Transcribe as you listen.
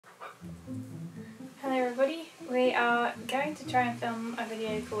Hello everybody, we are going to try and film a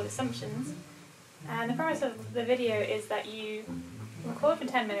video called Assumptions, and the premise of the video is that you record for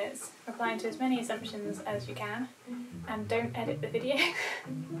 10 minutes replying to as many assumptions as you can and don't edit the video.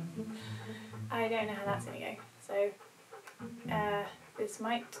 I don't know how that's going to go, so this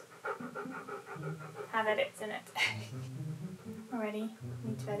might have edits in it. Already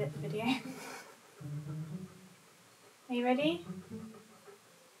need to edit the video. Are you ready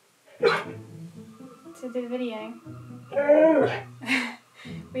to do the video?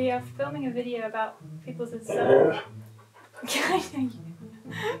 We are filming a video about people's assumptions.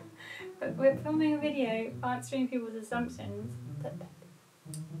 But we're filming a video answering people's assumptions.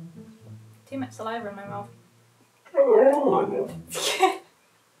 Too much saliva in my mouth.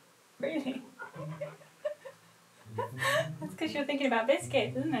 Really? That's because you're thinking about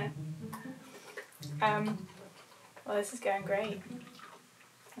biscuits, isn't it? Well, this is going great.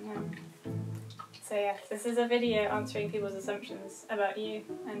 So yeah, this is a video answering people's assumptions about you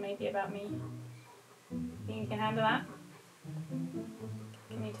and maybe about me. Think you can handle that?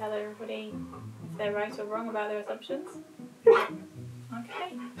 Can you tell everybody if they're right or wrong about their assumptions?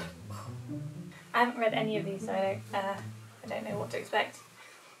 Okay. I haven't read any of these, so I don't know what to expect.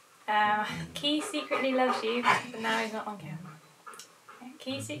 Key secretly loves you, but now he's not on camera.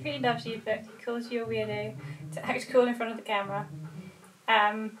 Key secretly loves you, but he calls you a weirdo to act cool in front of the camera.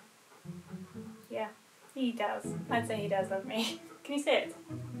 Yeah, he does. I'd say he does love me. Can you see it?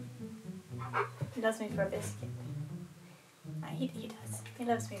 He loves me for a biscuit. He does. He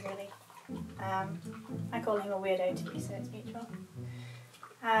loves me really. I call him a weirdo too, so it's mutual.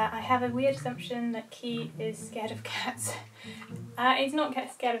 I have a weird assumption that Key is scared of cats. He's not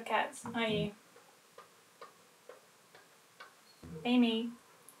scared of cats, are you? Amy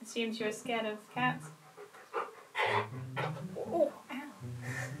assumes you're scared of cats. Oh, ow.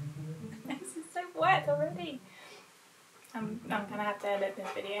 This is so wet already. I'm gonna have to edit this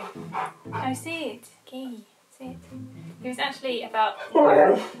video. Oh, see it, Key, see it. He was actually about...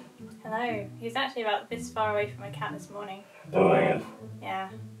 Hello. He was actually about this far away from my cat this morning. Yeah.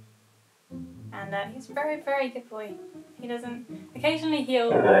 And he's a very, very good boy. He doesn't... Occasionally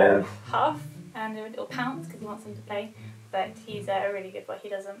he'll huff and he'll pounce because he wants them to play, but he's a really good boy. He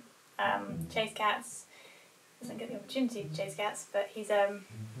doesn't chase cats, doesn't get the opportunity to chase cats, but he's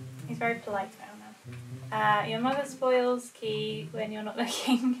very polite around them. Your mother spoils Key when you're not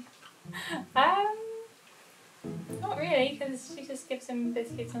looking. Not really, because she just gives him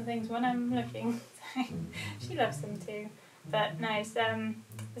biscuits and things when I'm looking. So she loves them too. But no,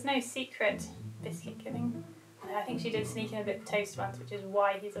 there's no secret biscuit giving. I think she did sneak in a bit of toast once, which is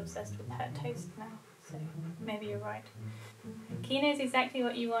why he's obsessed with her toast now. So maybe you're right. Key knows exactly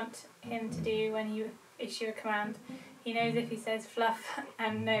what you want him to do when you issue a command. He knows if he says fluff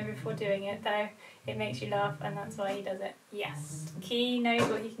and no before doing it, though it makes you laugh, and that's why he does it. Yes. Key knows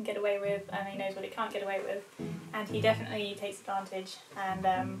what he can get away with, and he knows what he can't get away with, and he definitely takes advantage, and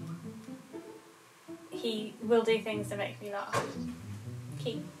he will do things to make me laugh.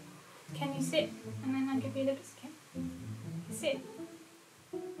 Key, can you sit, and then I'll give you the biscuit? Sit.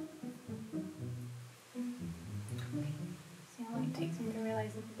 See how long it takes him to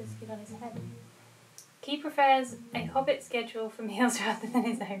realise there's a biscuit on his head. Key prefers a hobbit schedule for meals rather than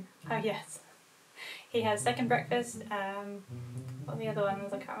his own. Oh yes. He has second breakfast, what are the other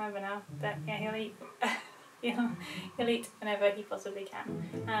ones? I can't remember now. But yeah, he'll eat he'll eat whenever he possibly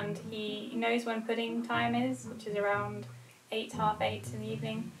can. And he knows when pudding time is, which is around 8, half 8 in the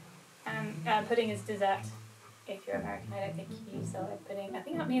evening. And pudding is dessert. If you're American, I don't think you celebrate pudding. I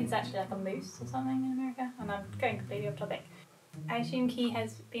think that means actually like a mousse or something in America. And I'm going completely off topic. I assume Key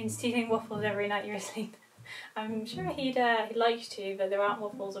has been stealing waffles every night you're asleep. I'm sure he'd like to, but there aren't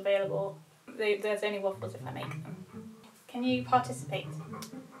waffles available. There's only waffles if I make them. Can you participate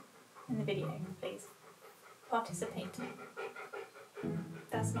in the video, please? Participate.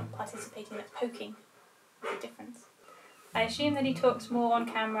 That's not participating, that's poking. There's a difference. I assume that he talks more on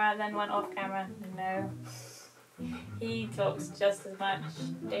camera than when off camera. No. He talks just as much,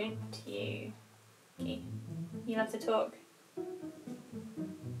 don't you? Key. You love to talk.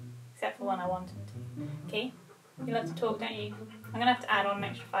 Except for when I want him to. Key, you love to talk, don't you? I'm going to have to add on an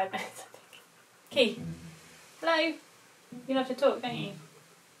extra 5 minutes, I think. Key, hello? You love to talk, don't you?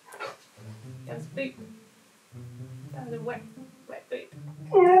 That was a boop. That was a wet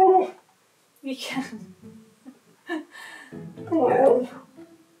boop. You can.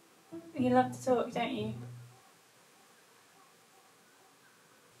 You love to talk, don't you?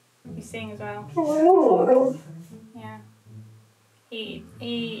 You sing as well. Yeah. He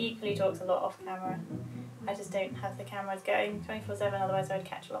equally talks a lot off camera. I just don't have the cameras going 24/7, otherwise I would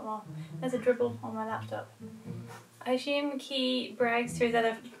catch a lot more. There's a dribble on my laptop. I assume Key brags to his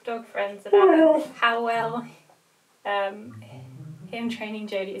other dog friends about how well him training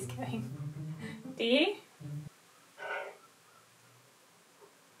Jodie is going. Do you?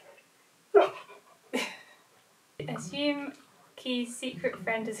 Assume Key's secret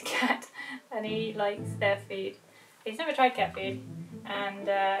friend is a cat and he likes their food. He's never tried cat food, and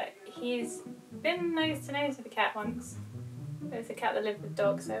he's been nose to nose with a cat once. There was a cat that lived with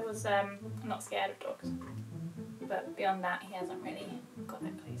dogs, so I was not scared of dogs. But beyond that, he hasn't really got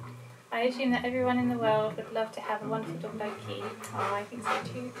that close. I assume that everyone in the world would love to have a wonderful dog like Key. Oh, I think so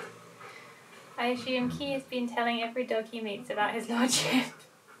too. I assume Key has been telling every dog he meets about his lordship.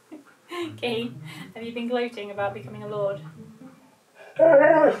 Key, have you been gloating about becoming a lord?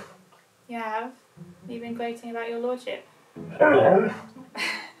 You have? You've been gloating about your lordship?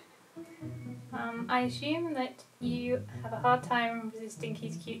 I assume that you have a hard time resisting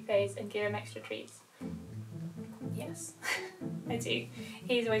Key's cute face and give him extra treats. Yes, I do.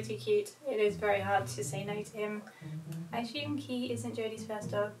 He's way too cute. It is very hard to say no to him. I assume Key isn't Jodie's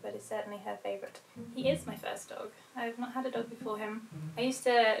first dog, but is certainly her favourite. He is my first dog. I've not had a dog before him. I used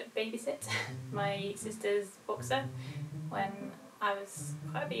to babysit my sister's boxer when I was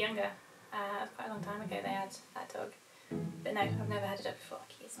quite a bit younger. Quite a long time ago they had that dog. But no, I've never had a dog before.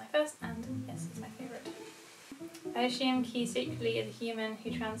 Key is my first, and yes, he's my favourite. I assume Key secretly is a human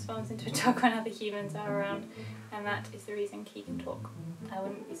who transforms into a dog when other humans are around, and that is the reason Key can talk. I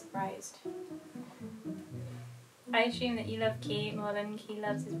wouldn't be surprised. I assume that you love Key more than Key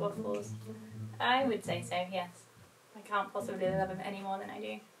loves his waffles. I would say so, yes. I can't possibly love him any more than I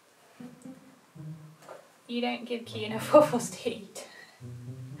do. You don't give Key enough waffles to eat.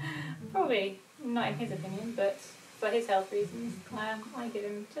 Probably not in his opinion, but for his health reasons, I give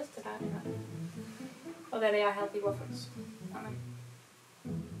him just about enough. Although they are healthy waffles, aren't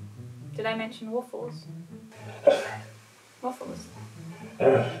they? Did I mention waffles? Waffles.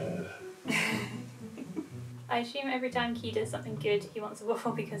 I assume every time Key does something good, he wants a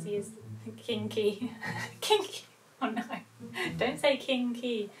waffle because he is King Key. King Key! Oh no. Don't say King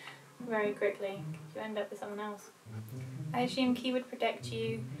Key very quickly. You end up with someone else. I assume Key would protect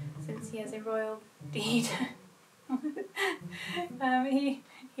you since he has a royal deed.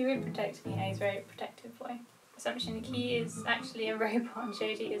 He would protect me. He's a very protective boy. Assumption Key is actually a robot and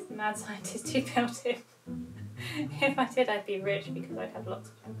Jodie is the mad scientist who built him. If I did, I'd be rich because I'd have lots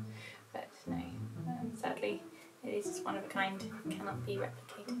of him. But no, sadly, it is just one of a kind. Cannot be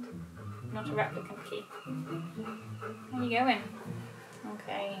replicated. Not a replicant Key. Where are you going?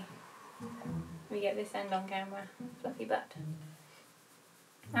 Okay. We get this end on camera. Fluffy butt.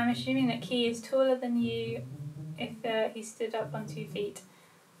 I'm assuming that Key is taller than you if he stood up on 2 feet.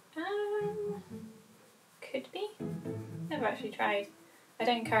 Could be. Never actually tried. I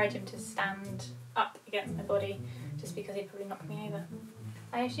don't encourage him to stand up against my body just because he'd probably knock me over.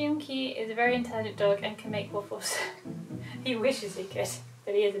 I assume Key is a very intelligent dog and can make waffles. He wishes he could,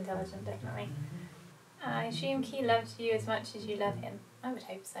 but he is intelligent, definitely. I assume Key loves you as much as you love him. I would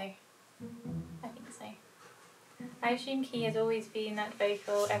hope so. I think so. I assume Key has always been that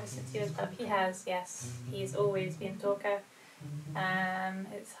vocal ever since he was a pup. He has, yes. He's always been a talker.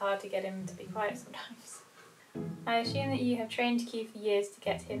 It's hard to get him to be quiet sometimes. I assume that you have trained Key for years to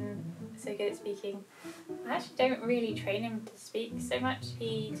get him so good at speaking. I actually don't really train him to speak so much.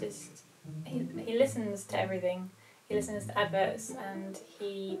 He listens to everything. He listens to adverts and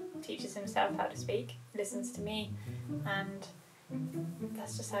he teaches himself how to speak. He listens to me, and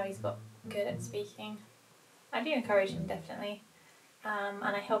that's just how he's got good at speaking. I do encourage him, definitely, and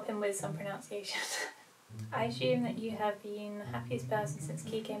I help him with some pronunciation. I assume that you have been the happiest person since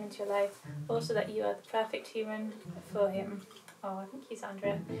Key came into your life, also that you are the perfect human for him. Oh, I think he's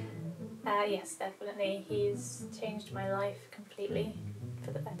Andrea. Yes, definitely. He's changed my life completely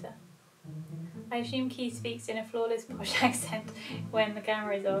for the better. I assume Key speaks in a flawless posh accent when the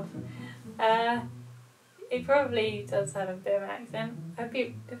camera is off. He probably does have a bit of an accent. It'd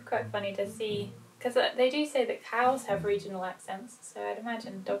be quite funny to see, because they do say that cows have regional accents, so I'd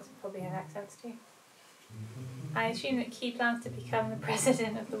imagine dogs would probably have accents too. I assume that Key plans to become the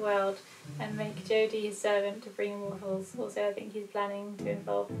president of the world and make Jodie his servant to bring him waffles. Also, I think he's planning to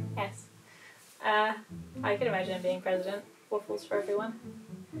involve S. I could imagine him being president. Waffles for everyone.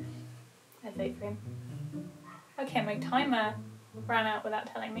 I'd vote for him. Okay, my timer ran out without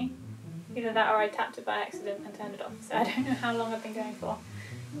telling me. Either that or I tapped it by accident and turned it off, so I don't know how long I've been going for.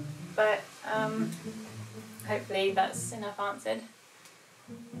 But hopefully that's enough answered.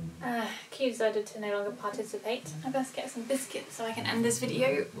 Q decided to no longer participate. I best get some biscuits so I can end this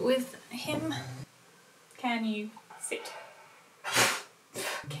video with him. Can you sit?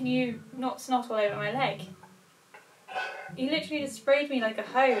 Can you not snot all over my leg? You literally just sprayed me like a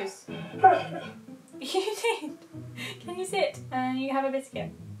hose. You did! Can you sit? And you have a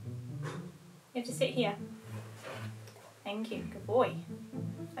biscuit. You have to sit here. Thank you, good boy.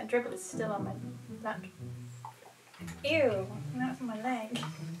 That dribble is still on my back. Ew, that's on my leg.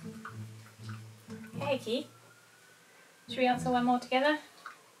 Okay, Key. Should we answer one more together?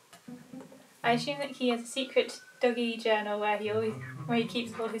 I assume that he has a secret doggy journal where he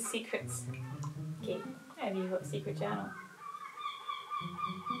keeps all his secrets. Key, have you got a secret journal?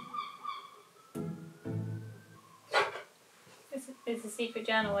 It's a secret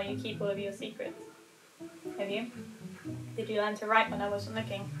journal where you keep all of your secrets. Have you? Did you learn to write when I wasn't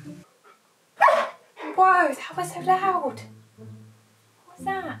looking? Whoa, that was so loud! What was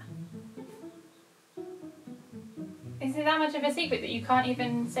that? Is it that much of a secret that you can't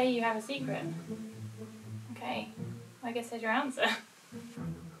even say you have a secret? Okay, I guess there's your answer.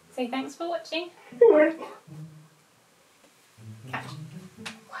 Say thanks for watching. Catch.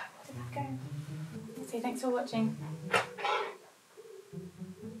 Where did that go? Say thanks for watching.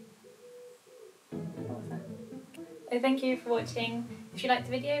 Thank you for watching. If you liked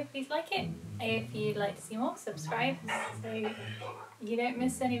the video, please like it. If you'd like to see more, subscribe so you don't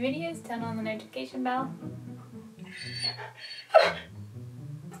miss any videos. Turn on the notification bell. Can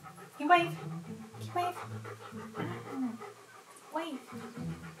you wave? Can you wave? Wave.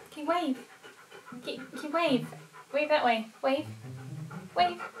 Can you wave? Can you wave? Wave that way. Wave.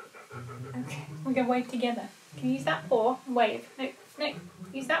 Wave. Okay, we're going to wave together. Can you use that paw? Wave. No, no.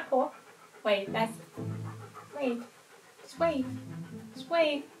 Use that paw. Wave. That's... Wave. Just wave. Just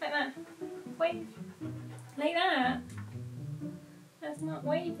wave. Like that. Wave. Like that. That's not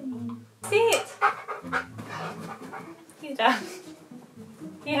waving. Sit! He's done.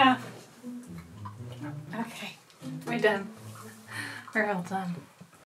 Yeah. Okay. We're done. We're all done.